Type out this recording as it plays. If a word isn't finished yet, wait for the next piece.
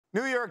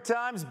New York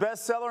Times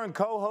bestseller and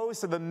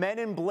co-host of the Men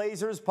in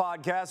Blazers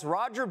podcast,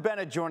 Roger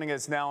Bennett, joining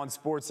us now on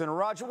SportsCenter.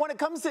 Roger, when it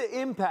comes to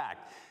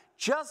impact,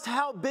 just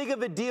how big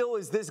of a deal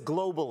is this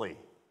globally?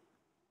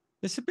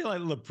 This would be like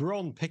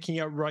LeBron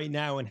picking up right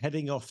now and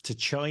heading off to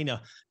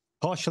China,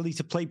 partially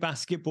to play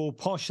basketball,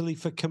 partially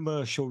for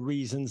commercial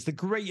reasons. The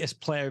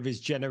greatest player of his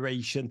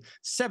generation,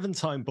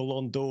 7-time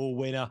Ballon d'Or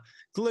winner,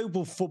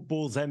 global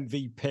football's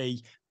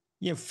MVP.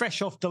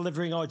 Fresh off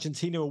delivering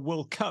Argentina a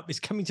World Cup, is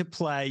coming to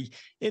play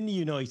in the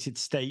United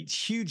States.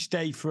 Huge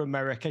day for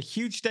America,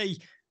 huge day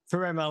for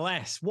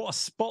MLS. What a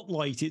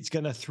spotlight it's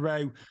going to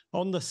throw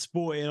on the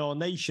sport in our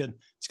nation.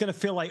 It's going to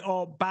feel like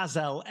Art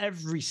Basel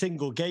every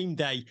single game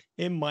day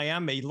in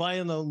Miami.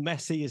 Lionel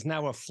Messi is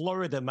now a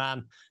Florida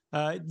man.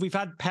 We've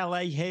had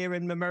Pele here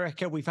in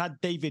America. We've had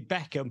David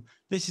Beckham.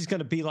 This is going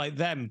to be like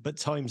them, but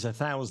times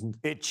 1,000.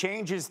 It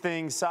changes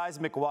things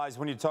seismic-wise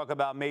when you talk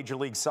about Major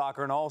League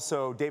Soccer and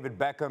also David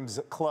Beckham's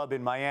club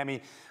in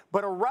Miami.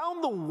 But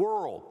around the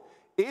world,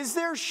 is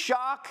there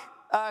shock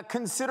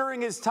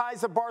considering his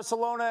ties to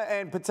Barcelona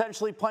and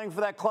potentially playing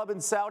for that club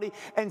in Saudi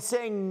and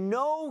saying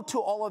no to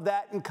all of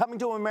that and coming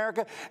to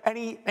America? And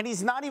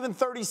he's not even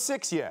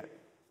 36 yet.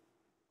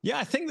 Yeah,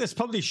 I think there's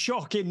probably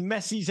shock in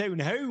Messi's own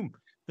home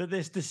that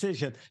this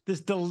decision. There's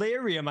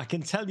delirium, I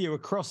can tell you,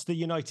 across the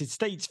United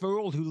States for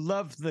all who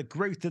love the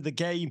growth of the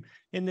game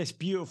in this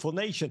beautiful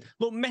nation.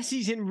 Look,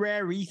 Messi's in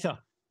rare ether.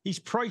 He's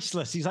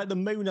priceless. He's like the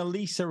Mona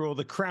Lisa or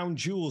the crown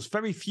jewels.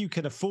 Very few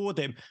can afford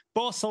him.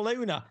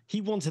 Barcelona, he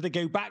wanted to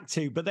go back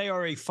to, but they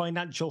are a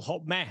financial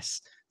hot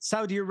mess.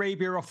 Saudi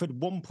Arabia offered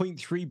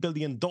 $1.3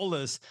 billion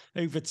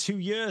over 2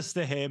 years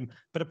to him,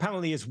 but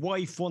apparently his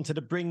wife wanted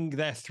to bring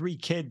their 3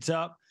 kids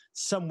up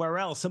somewhere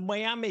else. And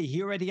Miami,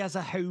 he already has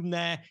a home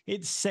there.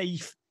 It's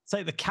safe. It's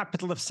like the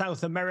capital of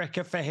South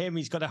America for him.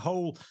 He's got a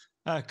whole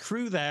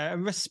crew there.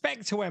 And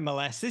respect to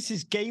MLS, this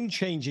is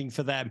game-changing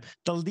for them.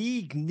 The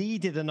league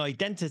needed an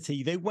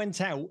identity. They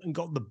went out and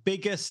got the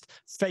biggest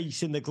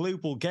face in the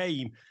global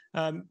game.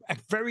 A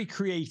very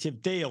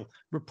creative deal,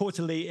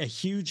 reportedly a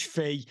huge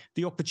fee,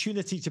 the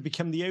opportunity to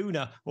become the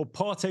owner or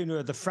part owner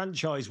of the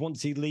franchise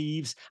once he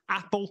leaves.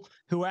 Apple,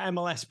 who are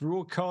MLS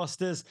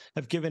broadcasters,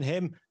 have given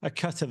him a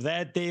cut of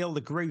their deal,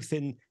 the growth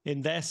in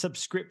their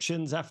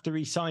subscriptions after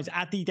he signs.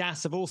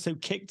 Adidas have also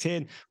kicked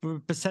in with a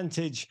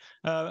percentage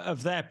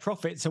of their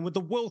profits. And with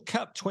the World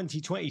Cup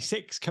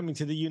 2026 coming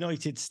to the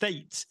United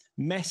States,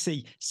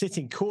 Messi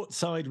sitting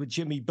courtside with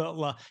Jimmy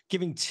Butler,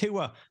 giving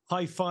Tua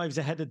high fives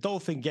ahead of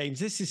Dolphin games.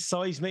 This is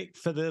seismic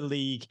for the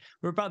league.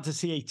 We're about to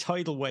see a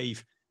tidal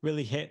wave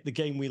really hit the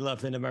game we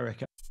love in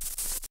America.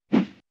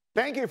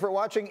 Thank you for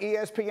watching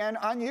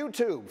ESPN on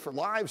YouTube. For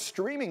live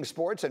streaming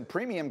sports and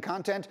premium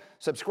content,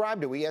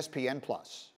 subscribe to ESPN+.